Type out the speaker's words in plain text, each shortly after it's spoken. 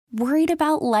Worried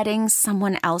about letting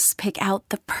someone else pick out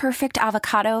the perfect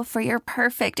avocado for your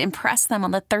perfect impress them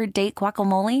on the third date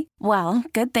guacamole? Well,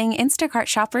 good thing Instacart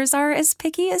shoppers are as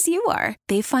picky as you are.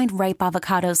 They find ripe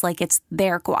avocados like it's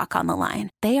their guac on the line.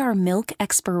 They are milk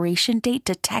expiration date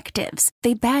detectives.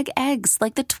 They bag eggs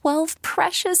like the 12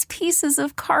 precious pieces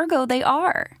of cargo they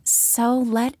are. So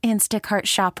let Instacart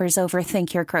shoppers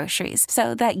overthink your groceries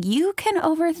so that you can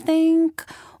overthink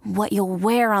what you'll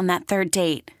wear on that third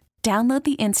date. Download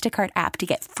the Instacart app to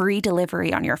get free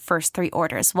delivery on your first 3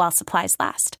 orders while supplies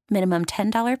last. Minimum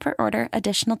 $10 per order.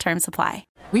 Additional terms apply.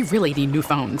 We really need new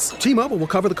phones. T-Mobile will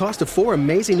cover the cost of 4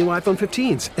 amazing new iPhone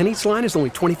 15s, and each line is only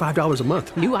 $25 a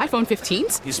month. New iPhone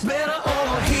 15s? It's better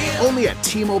over here. Only at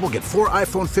T-Mobile, get 4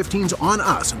 iPhone 15s on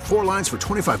us and 4 lines for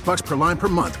 $25 per line per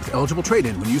month with eligible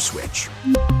trade-in when you switch.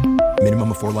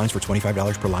 Minimum of 4 lines for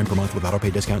 $25 per line per month with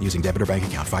autopay discount using debit or bank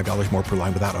account. $5 more per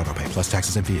line without autopay, plus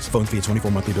taxes and fees. Phone fee at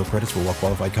 24 monthly bill credits for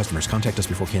well-qualified customers. Contact us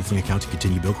before canceling account to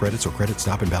continue bill credits or credit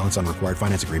stop and balance on required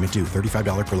finance agreement due.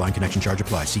 $35 per line connection charge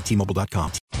applies. See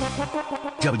T-Mobile.com.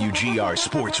 WGR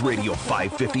Sports Radio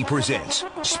 550 presents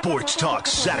Sports Talk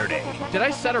Saturday. Did I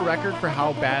set a record for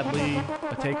how badly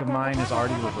a take of mine is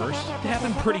already reversed? It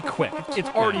happened pretty quick. It's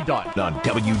already done. On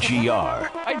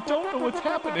WGR. I don't know what's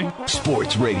happening.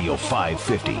 Sports Radio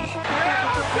 550.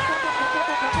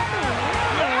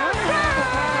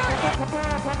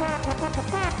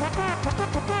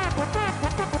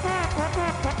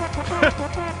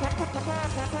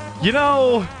 You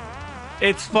know,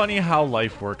 it's funny how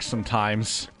life works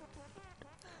sometimes.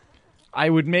 I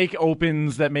would make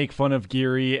opens that make fun of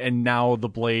Geary, and now the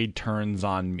blade turns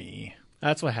on me.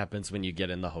 That's what happens when you get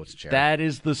in the host chair. That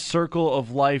is the circle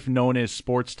of life known as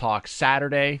Sports Talk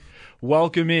Saturday.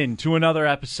 Welcome in to another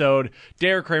episode.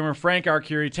 Derek Kramer, Frank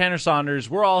Arcuri, Tanner Saunders,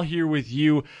 we're all here with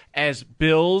you as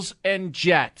Bills and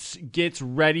Jets gets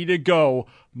ready to go.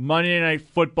 Monday Night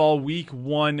Football Week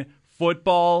 1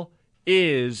 football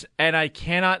is, and I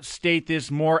cannot state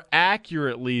this more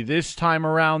accurately this time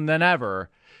around than ever,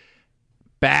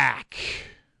 back.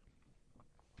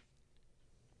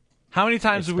 How many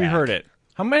times have we heard it?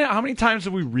 How many times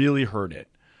have we really heard it?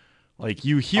 Like,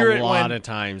 you hear it a lot of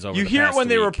times over you the hear past it when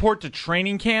they week. report to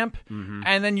training camp,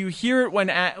 and then you hear it when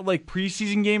like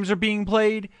preseason games are being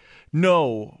played.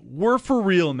 No, we're for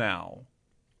real now.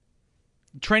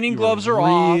 Training gloves are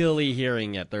off. Really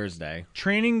hearing it Thursday.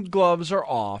 Training gloves are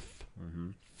off.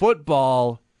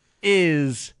 Football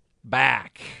is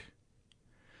back.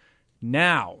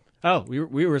 Now. Oh,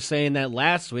 we were saying that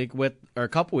last week or a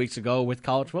couple weeks ago with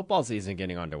college football season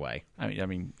getting underway. I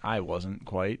mean, I wasn't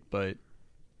quite, but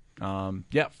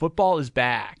yeah, football is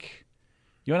back.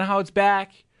 You want to know how it's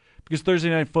back? Because Thursday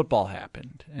Night Football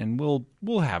happened, and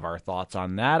we'll have our thoughts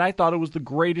on that. I thought it was the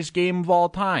greatest game of all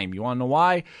time. You want to know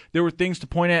why? There were things to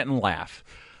point at and laugh.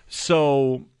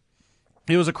 So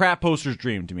it was a crap poster's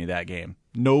dream to me, that game.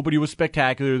 Nobody was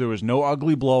spectacular. There was no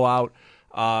ugly blowout.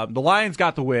 The Lions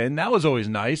got the win. That was always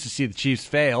nice to see the Chiefs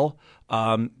fail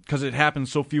because it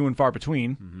happens so few and far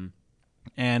between.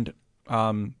 And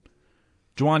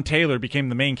Juwan Taylor became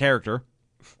the main character.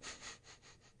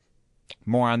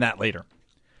 More on that later.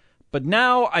 But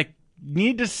now I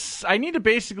need to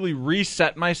basically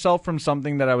reset myself from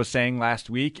something that I was saying last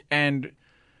week and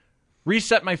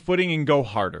reset my footing and go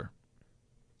harder.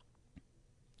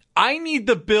 I need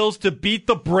the Bills to beat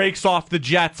the brakes off the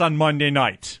Jets on Monday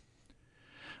night.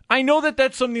 I know that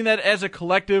that's something that as a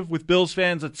collective with Bills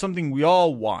fans, that's something we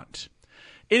all want.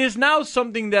 It is now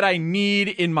something that I need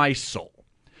in my soul.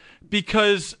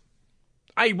 Because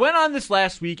I went on this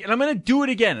last week, and I'm going to do it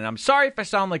again, and I'm sorry if I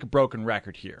sound like a broken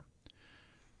record here.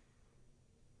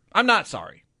 I'm not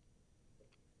sorry.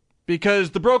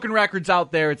 Because the broken record's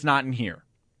out there, it's not in here.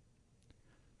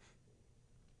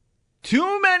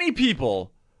 Too many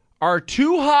people are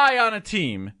too high on a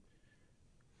team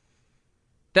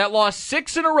that lost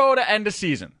 6 in a row to end a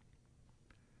season.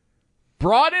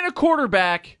 Brought in a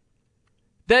quarterback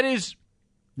that is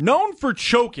known for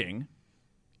choking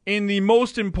in the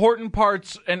most important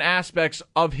parts and aspects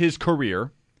of his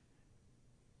career.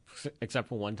 Except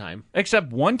for one time.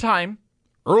 Except one time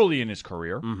early in his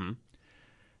career.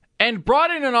 And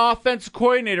brought in an offensive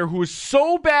coordinator who was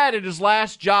so bad at his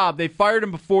last job, they fired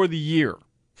him before the year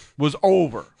was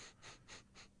over.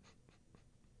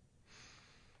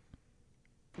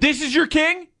 This is your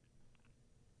king?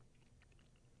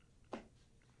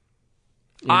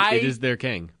 It is their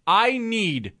king. I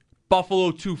need Buffalo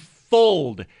to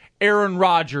fold Aaron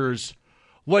Rodgers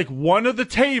like one of the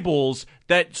tables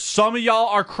that some of y'all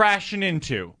are crashing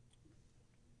into.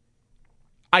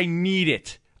 I need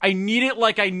it. I need it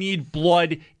like I need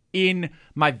blood in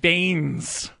my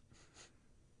veins.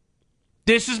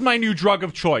 This is my new drug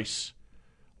of choice.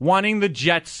 Wanting the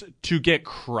Jets to get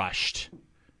crushed.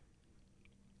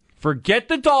 Forget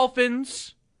the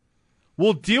Dolphins.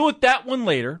 We'll deal with that one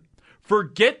later.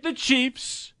 Forget the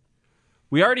Chiefs.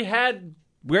 They already had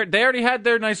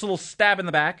their nice little stab in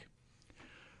the back.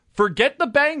 Forget the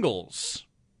Bengals.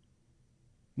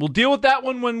 We'll deal with that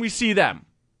one when we see them.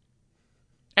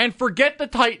 And forget the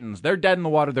Titans. They're dead in the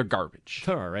water. They're garbage.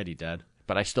 They're already dead.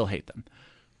 But I still hate them.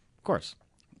 Of course.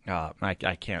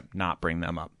 I can't not bring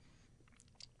them up.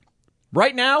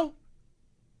 Right now,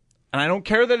 and I don't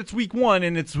care that it's week 1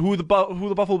 and it's who the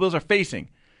Buffalo Bills are facing,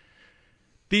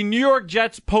 the New York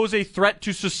Jets pose a threat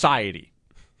to society.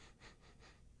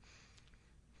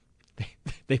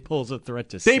 They pose a threat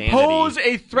to sanity. They pose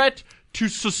a threat to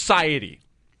society.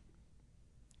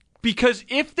 Because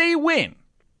if they win,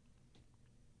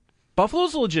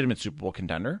 Buffalo's a legitimate Super Bowl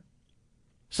contender.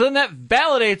 So then that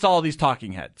validates all these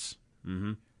talking heads.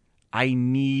 Mm-hmm. I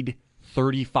need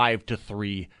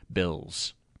 35-3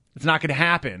 Bills. It's not going to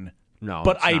happen. No,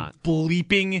 but it's I not.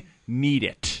 bleeping need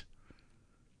it.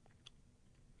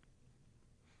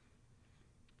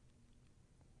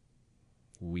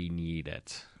 We need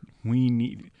it. We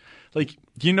need, like,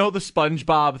 you know the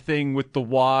SpongeBob thing with the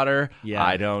water? Yeah.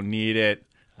 I don't need it.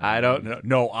 I don't know.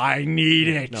 No, I need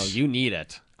it. No, you need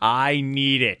it. I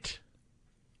need it.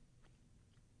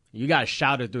 You got to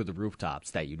shout it through the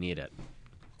rooftops that you need it.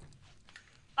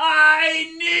 I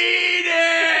need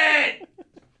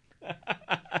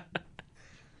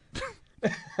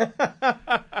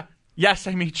it! Yes,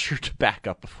 I made sure to back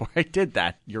up before I did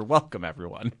that. You're welcome,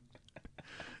 everyone.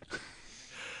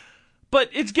 But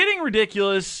it's getting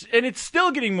ridiculous, and it's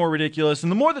still getting more ridiculous,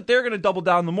 and the more that they're going to double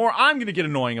down, the more I'm going to get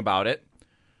annoying about it,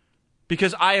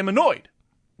 because I am annoyed.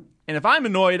 And if I'm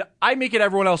annoyed, I make it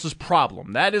everyone else's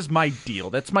problem. That is my deal.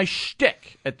 That's my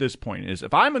shtick at this point, is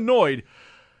if I'm annoyed,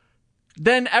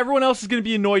 then everyone else is going to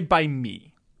be annoyed by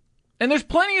me. And there's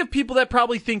plenty of people that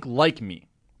probably think like me.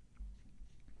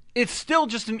 It's still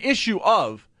just an issue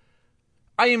of,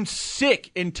 I am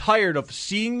sick and tired of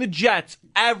seeing the Jets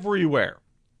everywhere.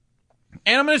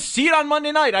 And I'm going to see it on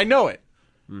Monday night. I know it.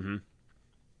 Mm-hmm.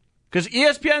 Because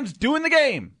ESPN's doing the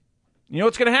game. You know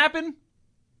what's going to happen?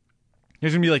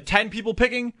 There's going to be like 10 people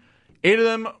picking. 8 of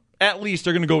them, at least,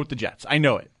 are going to go with the Jets. I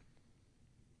know it.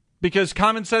 Because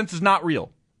common sense is not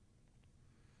real.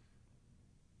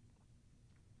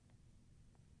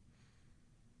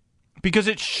 Because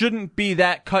it shouldn't be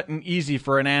that cut and easy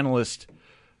for an analyst,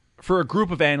 for a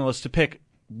group of analysts to pick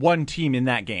one team in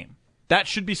that game. That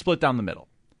should be split down the middle.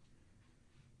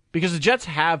 Because the Jets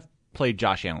have played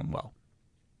Josh Allen well.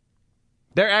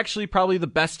 They're actually probably the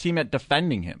best team at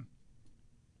defending him.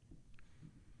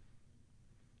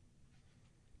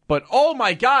 But, oh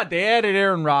my God, they added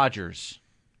Aaron Rodgers.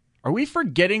 Are we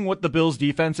forgetting what the Bills'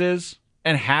 defense is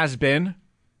and has been?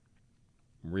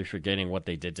 Are we forgetting what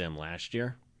they did to him last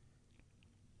year?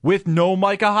 With no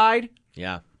Micah Hyde?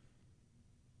 Yeah.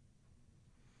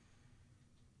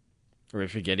 Are we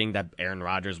forgetting that Aaron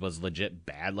Rodgers was legit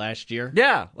bad last year?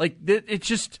 Yeah, like, it's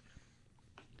just...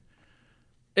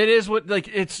 It is what, like,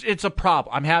 it's a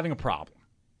problem. I'm having a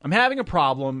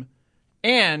problem.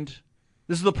 And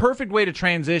this is the perfect way to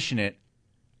transition it.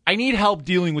 I need help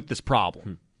dealing with this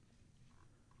problem.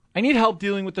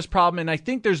 And I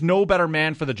think there's no better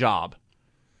man for the job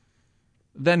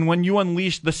than when you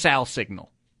unleash the Sal signal.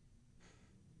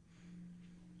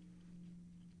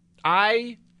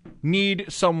 I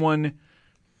need someone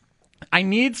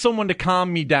to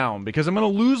calm me down because I'm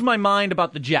going to lose my mind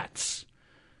about the Jets.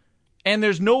 And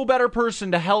there's no better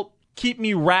person to help keep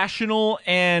me rational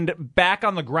and back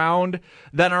on the ground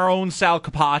than our own Sal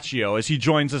Capaccio as he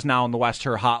joins us now on the West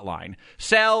Her Hotline.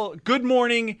 Sal, good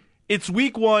morning. It's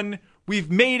week 1.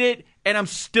 We've made it, and I'm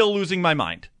still losing my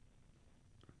mind.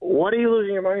 What are you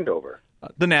losing your mind over?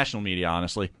 The national media,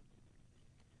 honestly.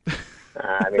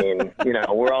 I mean,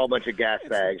 we're all a bunch of gas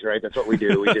bags, right? That's what we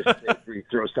do. We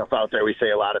throw stuff out there. We say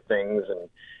a lot of things, and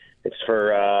it's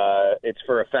for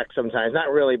effect sometimes.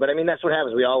 Not really, but I mean, that's what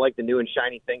happens. We all like the new and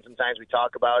shiny thing. Sometimes we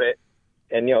talk about it,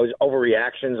 and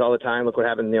overreactions all the time. Look what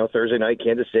happened, Thursday night,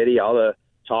 Kansas City. All the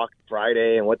talk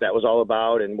Friday and what that was all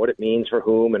about, and what it means for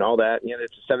whom, and all that.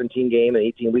 It's a 17-game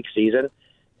and 18-week season,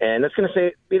 and that's going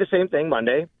to be the same thing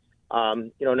Monday.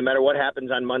 No matter what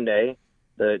happens on Monday,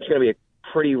 it's going to be a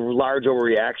pretty large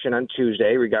overreaction on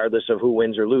Tuesday, regardless of who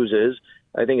wins or loses.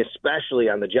 I think especially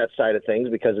on the Jets side of things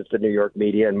because it's the New York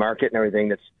media and market and everything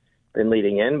that's been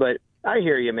leading in. But I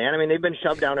hear you, man. I mean, they've been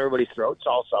shoved down everybody's throats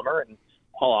all summer and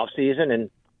all off season. And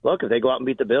look, if they go out and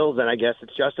beat the Bills, then I guess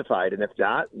it's justified. And if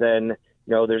not, then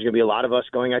there's going to be a lot of us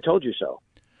going, I told you so.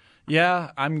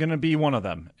 Yeah, I'm going to be one of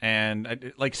them.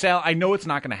 And like Sal, I know it's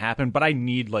not going to happen, but I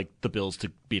need like the Bills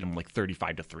to beat them like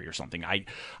 35-3 or something. I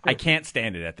can't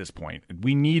stand it at this point.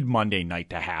 We need Monday night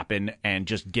to happen and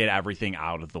just get everything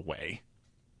out of the way.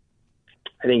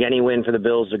 I think any win for the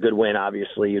Bills is a good win,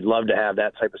 obviously. You'd love to have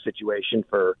that type of situation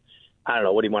for, I don't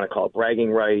know, what do you want to call it,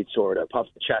 bragging rights or to puff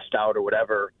the chest out or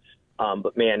whatever.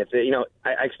 But, man,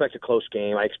 I expect a close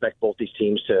game. I expect both these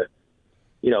teams to,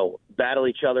 battle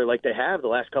each other like they have the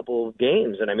last couple of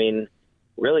games. And, I mean,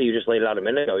 really, you just laid it out a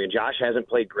minute ago. Josh hasn't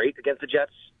played great against the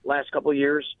Jets last couple of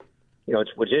years.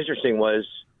 What's interesting was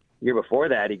the year before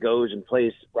that, he goes and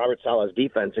plays Robert Saleh's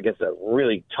defense against a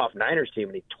really tough Niners team,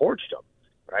 and he torched them.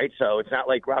 Right, so it's not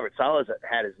like Robert Saleh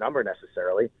had his number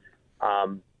necessarily.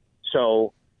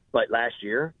 But last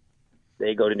year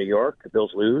they go to New York, the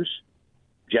Bills lose.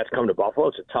 Jets come to Buffalo.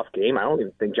 It's a tough game. I don't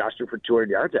even think Josh threw for 200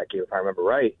 yards that game, if I remember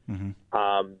right. Mm-hmm.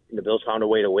 The Bills found a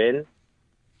way to win,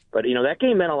 but that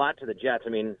game meant a lot to the Jets. I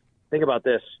mean, think about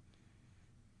this.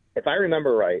 If I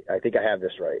remember right, I think I have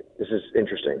this right. This is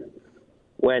interesting.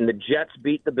 When the Jets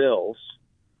beat the Bills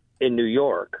in New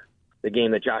York, the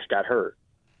game that Josh got hurt.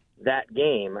 That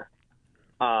game,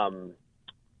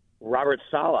 Robert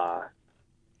Saleh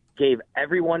gave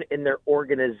everyone in their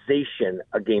organization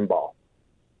a game ball.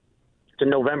 It's a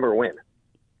November win.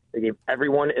 They gave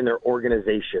everyone in their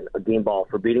organization a game ball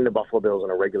for beating the Buffalo Bills in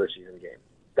a regular season game.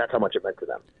 That's how much it meant to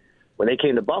them. When they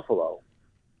came to Buffalo,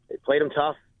 they played them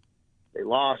tough. They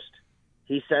lost.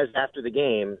 He says after the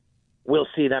game, we'll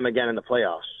see them again in the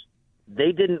playoffs.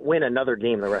 They didn't win another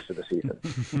game the rest of the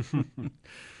season.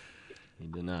 He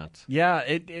did not. Yeah,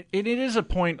 it is a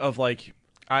point of like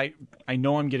I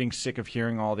know I'm getting sick of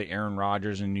hearing all the Aaron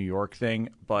Rodgers in New York thing,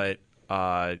 but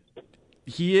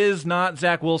he is not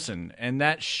Zach Wilson, and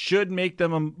that should make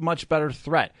them a much better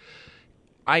threat.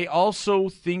 I also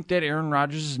think that Aaron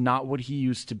Rodgers is not what he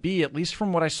used to be, at least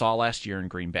from what I saw last year in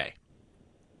Green Bay.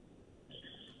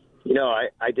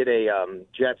 I did a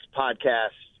Jets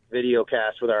podcast, video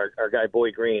cast with our guy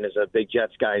Boy Green, is a big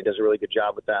Jets guy. He does a really good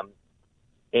job with them.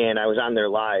 And I was on their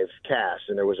live cast,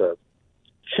 and there was a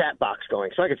chat box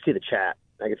going, so I could see the chat.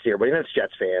 I could see everybody. And that's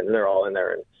Jets fans, and they're all in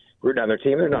there and rooting on their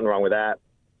team. There's nothing wrong with that.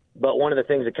 But one of the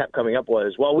things that kept coming up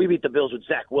was, well, we beat the Bills with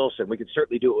Zach Wilson. We could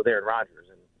certainly do it with Aaron Rodgers.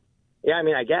 And yeah, I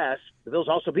mean, I guess the Bills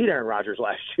also beat Aaron Rodgers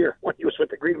last year when he was with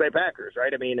the Green Bay Packers,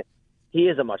 right? I mean, he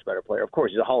is a much better player. Of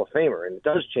course, he's a Hall of Famer, and it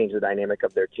does change the dynamic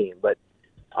of their team. But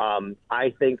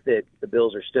I think that the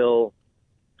Bills are still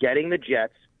getting the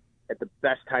Jets at the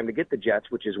best time to get the Jets,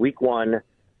 which is week 1,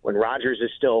 when Rodgers is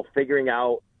still figuring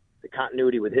out the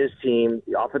continuity with his team,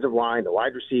 the offensive line, the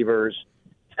wide receivers,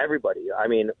 everybody. I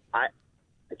mean, I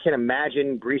can't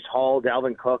imagine Breece Hall,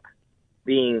 Dalvin Cook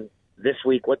being this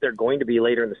week what they're going to be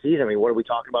later in the season. I mean, what are we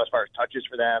talking about as far as touches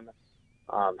for them?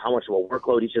 How much of a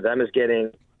workload each of them is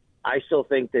getting? I still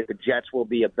think that the Jets will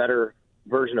be a better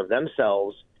version of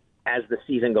themselves as the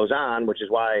season goes on, which is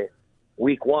why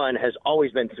week 1 has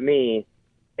always been, to me,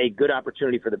 a good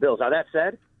opportunity for the Bills. Now, that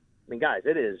said, I mean, guys,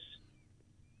 it is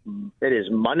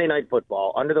Monday Night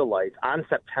Football under the lights on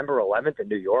September 11th in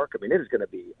New York. I mean, it is going to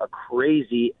be a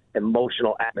crazy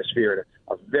emotional atmosphere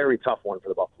and a very tough one for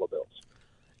the Buffalo Bills.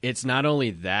 It's not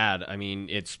only that. I mean,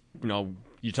 it's,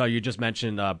 you just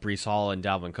mentioned Breece Hall and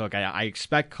Dalvin Cook. I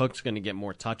expect Cook's going to get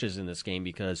more touches in this game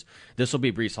because this will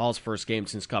be Breece Hall's first game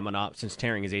since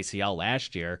tearing his ACL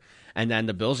last year. And then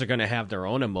the Bills are going to have their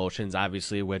own emotions,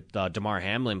 obviously, with Damar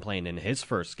Hamlin playing in his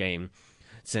first game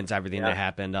since everything that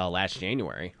happened last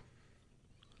January.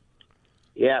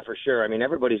 Yeah, for sure. I mean,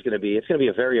 it's going to be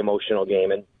a very emotional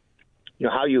game. And,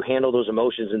 how you handle those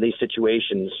emotions in these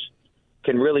situations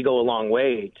can really go a long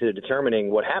way to determining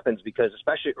what happens, because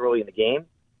especially early in the game,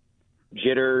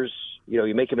 jitters,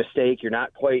 you make a mistake, you're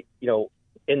not quite,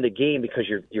 in the game because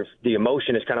the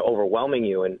emotion is kind of overwhelming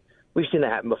you. And we've seen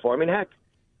that happen before. I mean, heck,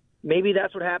 maybe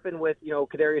that's what happened with,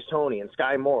 Kadarius Toney and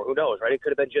Sky Moore. Who knows, right? It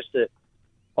could have been just the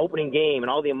opening game and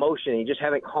all the emotion, and you just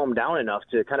haven't calmed down enough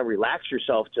to kind of relax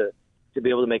yourself to be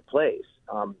able to make plays.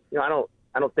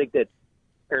 I don't think that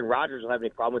Aaron Rodgers will have any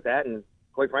problem with that, and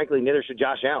quite frankly, neither should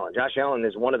Josh Allen. Josh Allen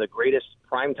is one of the greatest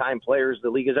primetime players the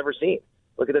league has ever seen.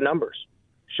 Look at the numbers.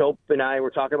 Shope and I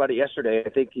were talking about it yesterday. I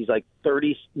think he's like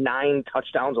 39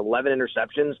 touchdowns, 11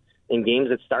 interceptions in games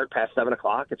that start past 7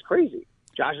 o'clock. It's crazy.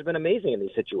 Josh has been amazing in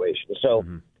these situations. So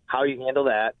how you handle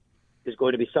that is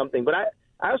going to be something. But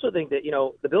I also think that,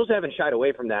 the Bills haven't shied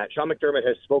away from that. Sean McDermott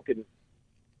has spoken,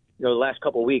 the last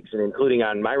couple of weeks, and including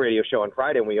on my radio show on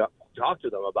Friday, and we talked to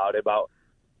them about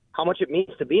how much it means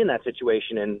to be in that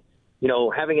situation and,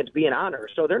 having it be an honor.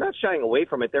 So they're not shying away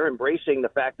from it. They're embracing the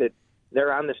fact that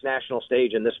they're on this national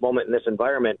stage in this moment, in this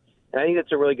environment, And I think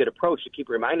that's a really good approach to keep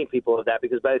reminding people of that,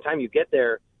 because by the time you get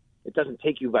there, it doesn't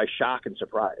take you by shock and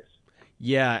surprise.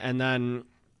 Yeah, and then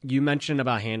you mentioned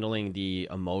about handling the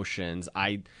emotions.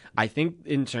 I think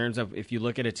in terms of if you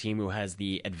look at a team who has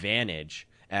the advantage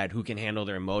at who can handle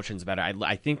their emotions better,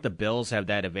 I think the Bills have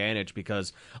that advantage,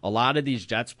 because a lot of these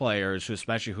Jets players,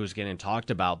 especially who's getting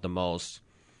talked about the most,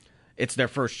 it's their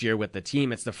first year with the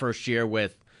team. It's the first year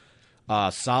with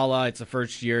Salah. It's the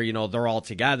first year, they're all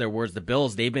together. Whereas the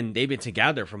Bills, they've been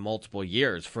together for multiple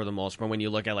years for the most part. When you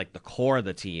look at like the core of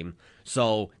the team,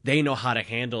 so they know how to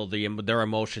handle their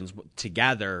emotions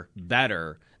together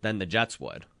better than the Jets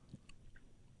would.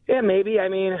 Yeah, maybe. I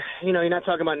mean, you're not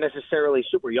talking about necessarily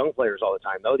super young players all the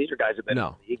time, though. These are guys that have been in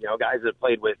the league, guys that have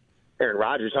played with Aaron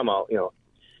Rodgers. Talking about,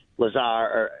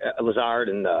 Lazard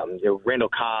and Randall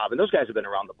Cobb, and those guys have been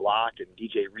around the block, and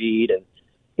DJ Reed, and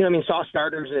saw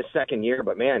starters in his second year,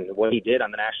 but man, what he did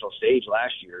on the national stage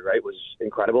last year, right, was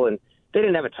incredible. And they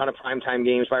didn't have a ton of primetime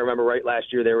games, if I remember right.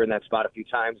 Last year they were in that spot a few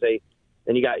times.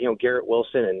 Then you got Garrett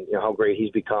Wilson and how great he's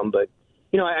become. But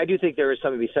I do think there is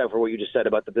something to be said for what you just said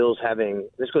about the Bills having.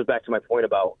 This goes back to my point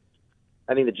about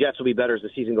I think the Jets will be better as the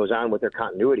season goes on with their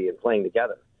continuity and playing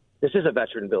together. This is a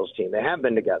veteran Bills team. They have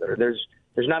been together. There's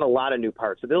not a lot of new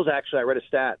parts. The Bills actually, I read a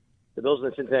stat. The Bills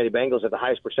and the Cincinnati Bengals have the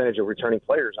highest percentage of returning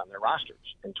players on their rosters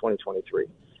in 2023.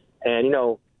 And,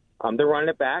 they're running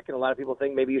it back, and a lot of people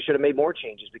think maybe you should have made more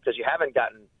changes because you haven't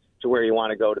gotten to where you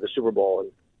want to go to the Super Bowl.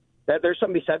 And there's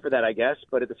something to be said for that, I guess.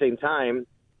 But at the same time,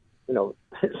 the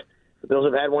Bills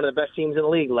have had one of the best teams in the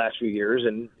league the last few years,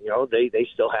 and, they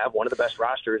still have one of the best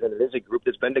rosters, and it is a group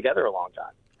that's been together a long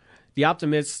time. The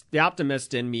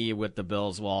optimist in me with the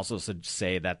Bills will also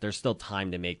say that there's still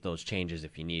time to make those changes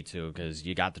if you need to, because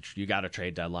you got a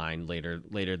trade deadline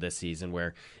later this season,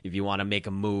 where if you want to make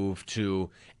a move to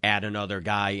add another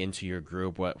guy into your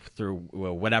group through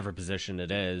whatever position it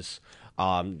is,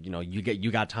 you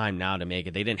got time now to make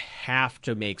it. They didn't have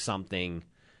to make something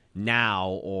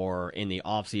now or in the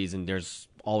offseason. There's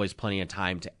always plenty of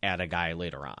time to add a guy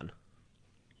later on.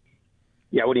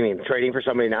 Yeah, what do you mean? Trading for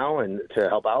somebody now and to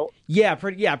help out? Yeah,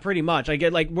 pretty much. I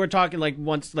get we're talking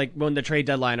once when the trade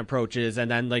deadline approaches, and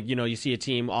then you see a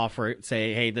team offer,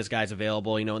 say, hey, this guy's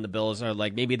available, and the Bills are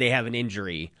maybe they have an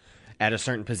injury at a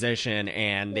certain position,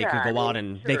 and they could go out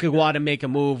and make a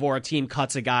move, or a team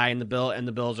cuts a guy, and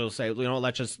the Bills will say,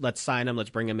 let's sign him, let's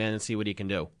bring him in and see what he can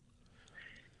do.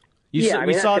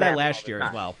 We saw that last year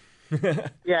as well.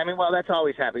 Yeah, that's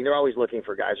always happening. They're always looking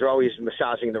for guys. They're always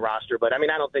massaging the roster. But, I'm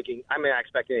not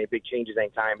expecting any big changes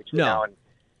anytime between now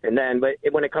and then. But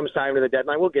when it comes time to the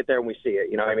deadline, we'll get there when we see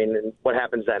it. And what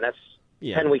happens then? That's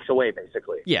 10 weeks away,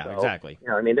 basically. Yeah, so, exactly.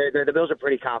 The Bills are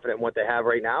pretty confident in what they have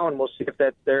right now, and we'll see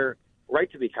if they're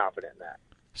right to be confident in that.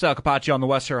 Sal Capaccio on the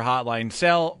West Shore Hotline.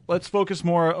 Sal, let's focus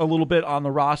a little bit on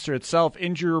the roster itself.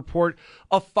 Injury report,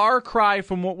 a far cry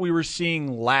from what we were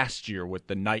seeing last year with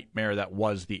the nightmare that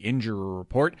was the injury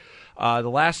report. The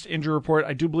last injury report,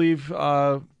 I do believe,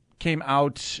 came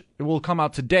out. It will come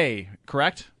out today,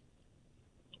 correct?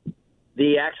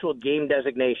 The actual game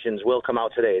designations will come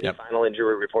out today. The final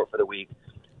injury report for the week.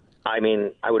 I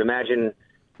would imagine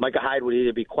Micah Hyde would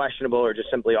either be questionable or just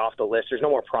simply off the list. There's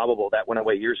no more probable. That went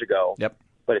away years ago. Yep.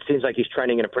 But it seems like he's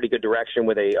trending in a pretty good direction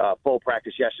with a full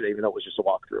practice yesterday, even though it was just a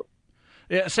walkthrough.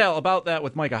 Yeah, Sal, about that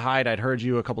with Micah Hyde, I'd heard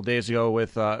you a couple days ago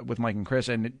with Mike and Chris,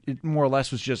 and it more or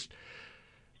less was just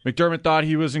McDermott thought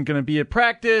he wasn't going to be at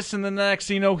practice, and then the next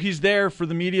thing you know, he's there for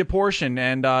the media portion,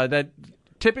 and that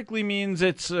typically means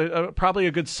it's probably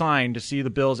a good sign to see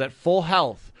the Bills at full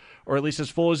health, or at least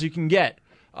as full as you can get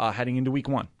heading into Week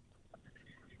 1.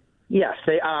 Yes,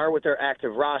 they are with their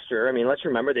active roster. Let's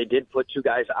remember they did put two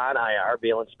guys on IR,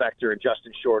 Valen Spector and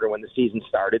Justin Shorter, when the season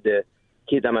started to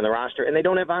keep them on the roster. And they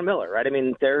don't have Von Miller, right?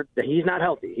 He's not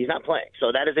healthy. He's not playing.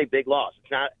 So that is a big loss.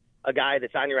 It's not a guy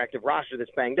that's on your active roster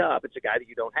that's banged up. It's a guy that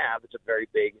you don't have. It's a very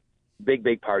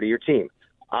big part of your team.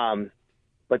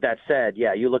 But that said,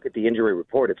 you look at the injury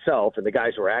report itself, and the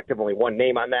guys who are active, only one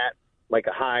name on that,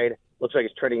 Micah Hyde. Looks like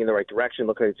it's trending in the right direction.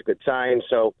 Looks like it's a good sign.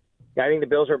 So I think the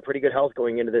Bills are in pretty good health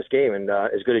going into this game, and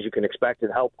as good as you can expect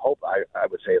and hope, I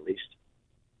would say at least.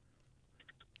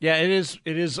 Yeah, it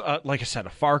is. Like I said, a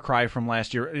far cry from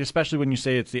last year, especially when you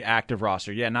say it's the active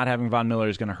roster. Yeah, not having Von Miller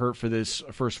is going to hurt for this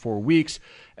first 4 weeks,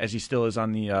 as he still is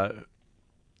on the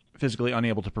physically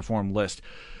unable to perform list.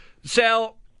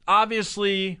 Sal,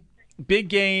 obviously, big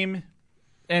game,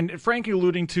 and frankly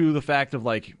alluding to the fact of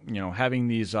having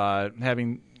these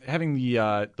having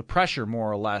the pressure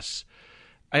more or less.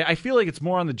 I feel like it's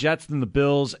more on the Jets than the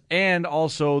Bills, and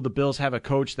also the Bills have a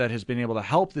coach that has been able to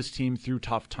help this team through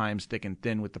tough times, thick and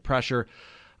thin, with the pressure.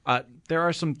 there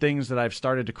are some things that I've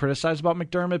started to criticize about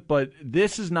McDermott, but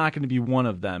this is not going to be one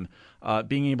of them.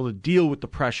 Being able to deal with the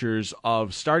pressures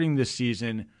of starting this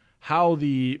season, how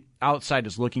the outside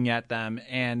is looking at them,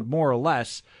 and more or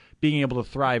less being able to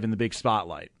thrive in the big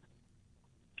spotlight.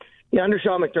 Yeah, under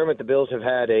Sean McDermott, the Bills have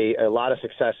had a lot of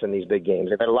success in these big games.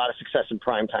 They've had a lot of success in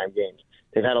primetime games.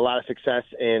 They've had a lot of success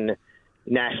in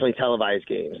nationally televised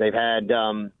games. They've had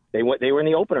they were in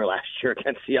the opener last year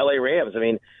against the LA Rams. I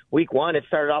mean, week one, it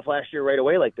started off last year right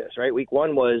away like this, right? Week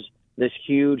one was this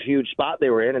huge spot they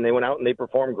were in, and they went out and they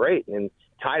performed great and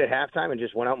tied at halftime and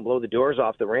just went out and blew the doors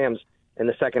off the Rams in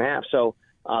the second half. So,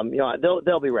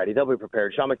 they'll be ready. They'll be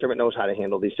prepared. Sean McDermott knows how to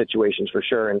handle these situations for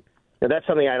sure. And that's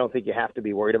something I don't think you have to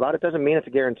be worried about. It doesn't mean it's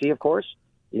a guarantee, of course.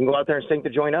 You can go out there and sink the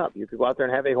joint up. You could go out there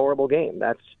and have a horrible game.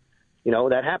 That's,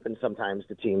 that happens sometimes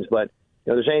to teams. But,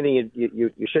 there's anything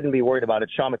you shouldn't be worried about.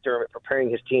 It's Sean McDermott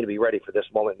preparing his team to be ready for this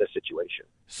moment, this situation.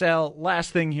 Sal, last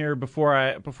thing here before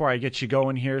I get you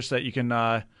going here so that you can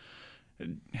I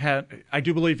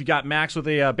do believe you got Max with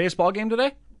a baseball game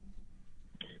today?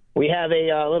 We have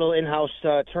a little in-house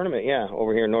tournament,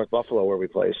 over here in North Buffalo where we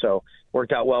play. So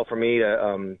worked out well for me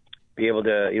to be able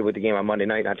to with the game on Monday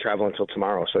night, not travel until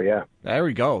tomorrow. So, yeah. There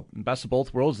we go. Best of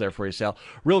both worlds there for you, Sal.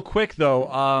 Real quick, though,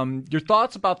 your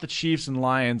thoughts about the Chiefs and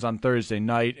Lions on Thursday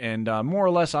night and more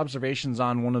or less observations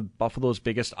on one of Buffalo's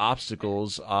biggest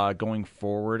obstacles going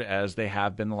forward as they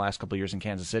have been the last couple of years in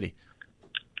Kansas City.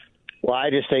 Well, I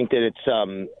just think that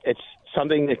it's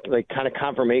something that, like, kind of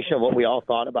confirmation of what we all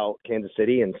thought about Kansas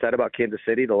City and said about Kansas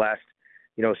City the last,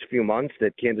 few months,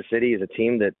 that Kansas City is a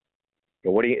team that,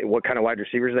 what kind of wide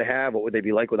receivers they have, what would they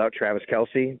be like without Travis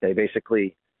Kelce? They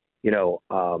basically,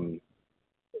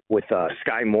 with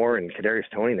Sky Moore and Kadarius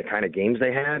Toney, the kind of games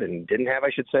they had and didn't have, I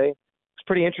should say, it's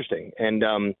pretty interesting. And,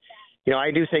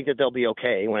 I do think that they'll be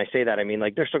okay. When I say that, I mean,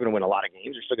 like, they're still going to win a lot of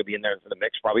games. They're still going to be in there for the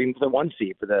mix, probably even for the 1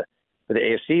 seed for the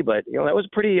AFC. But, that was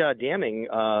a pretty damning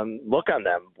look on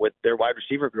them with their wide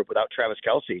receiver group without Travis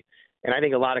Kelce. And I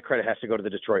think a lot of credit has to go to the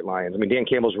Detroit Lions. I mean, Dan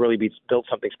Campbell's really built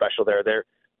something special there. They're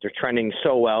trending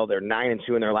so well. They're 9-2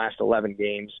 in their last 11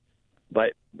 games.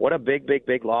 But what a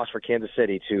big loss for Kansas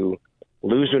City to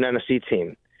lose to an NFC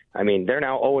team. I mean, they're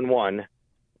now 0-1,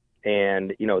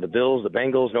 and the Bills, the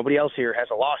Bengals, nobody else here has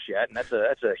a loss yet, and that's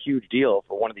a huge deal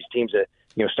for one of these teams to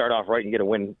start off right and get a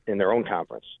win in their own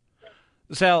conference.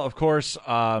 Sal, of course,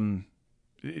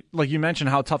 like you mentioned,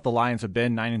 how tough the Lions have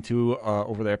been, 9-2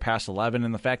 over their past 11,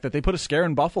 and the fact that they put a scare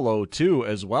in Buffalo too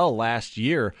as well last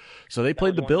year. So they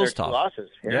played the Bills tough. Losses.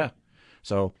 Yeah.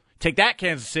 So take that,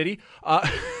 Kansas City.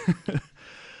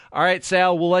 All right,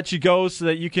 Sal, we'll let you go so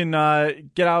that you can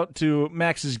get out to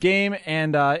Max's game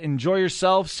and enjoy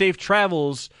yourself. Safe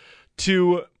travels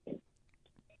to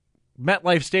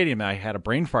MetLife Stadium. I had a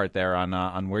brain fart there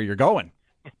on where you're going.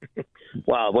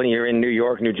 Well, when you're in New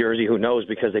York, New Jersey, who knows?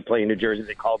 Because they play in New Jersey,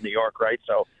 they call it New York, right?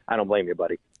 So I don't blame you,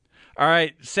 buddy. All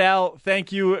right, Sal,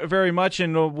 thank you very much,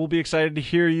 and we'll be excited to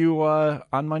hear you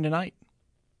on Monday night.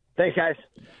 Thanks, guys.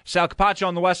 Sal Capaccio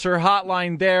on the Western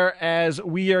Hotline there as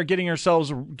we are getting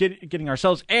ourselves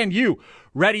and you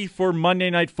ready for Monday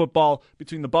Night Football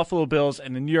between the Buffalo Bills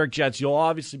and the New York Jets. You'll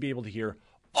obviously be able to hear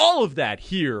all of that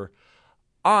here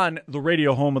on the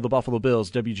radio home of the Buffalo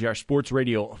Bills, WGR Sports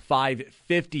Radio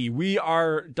 550. We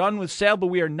are done with Sal, but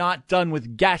we are not done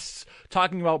with guests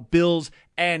talking about Bills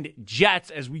and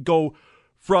Jets as we go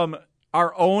from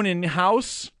our own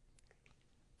in-house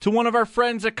to one of our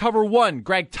friends at Cover One,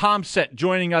 Greg Thompson,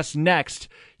 joining us next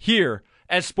here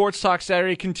as Sports Talk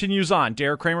Saturday continues on.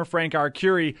 Derek Kramer, Frank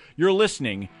Arcuri, you're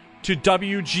listening to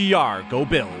WGR. Go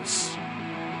Bills.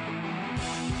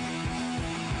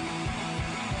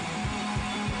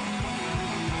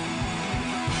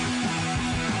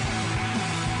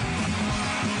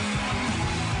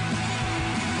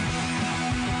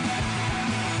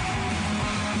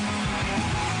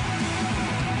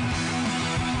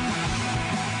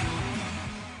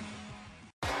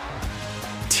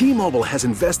 T-Mobile has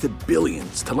invested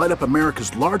billions to light up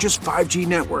America's largest 5G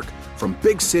network, from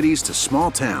big cities to small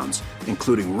towns,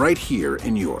 including right here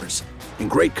in yours. And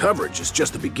great coverage is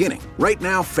just the beginning. Right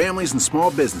now, families and small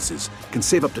businesses can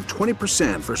save up to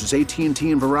 20% versus AT&T and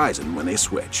Verizon when they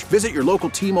switch. Visit your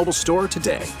local T-Mobile store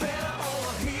today.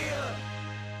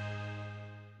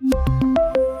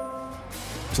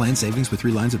 Plan savings with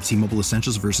 3 lines of T-Mobile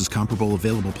Essentials versus comparable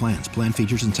available plans. Plan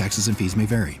features and taxes and fees may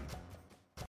vary.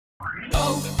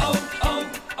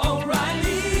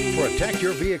 Protect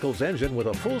your vehicle's engine with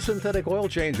a full synthetic oil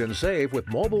change and save with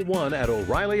Mobile One at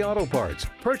O'Reilly Auto Parts.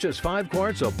 Purchase 5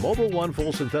 quarts of Mobile One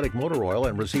full synthetic motor oil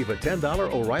and receive a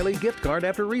 $10 O'Reilly gift card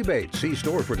after rebate. See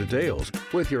store for details.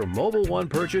 With your Mobile One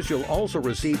purchase, you'll also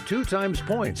receive 2 times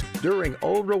points during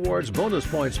O Rewards Bonus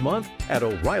Points Month at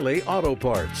O'Reilly Auto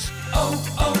Parts.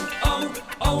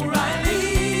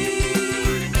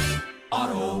 O'Reilly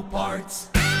Auto Parts.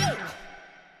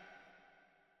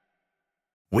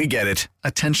 We get it.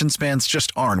 Attention spans just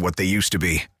aren't what they used to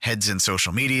be. Heads in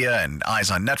social media and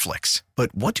eyes on Netflix.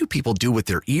 But what do people do with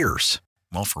their ears?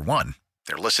 Well, for one,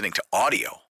 they're listening to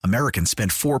audio. Americans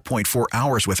spend 4.4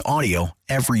 hours with audio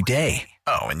every day.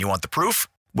 Oh, and you want the proof?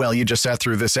 Well, you just sat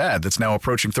through this ad that's now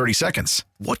approaching 30 seconds.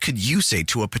 What could you say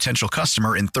to a potential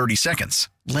customer in 30 seconds?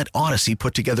 Let Odyssey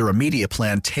put together a media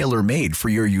plan tailor-made for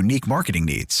your unique marketing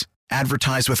needs.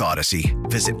 Advertise with Odyssey.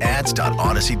 Visit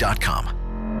ads.odyssey.com.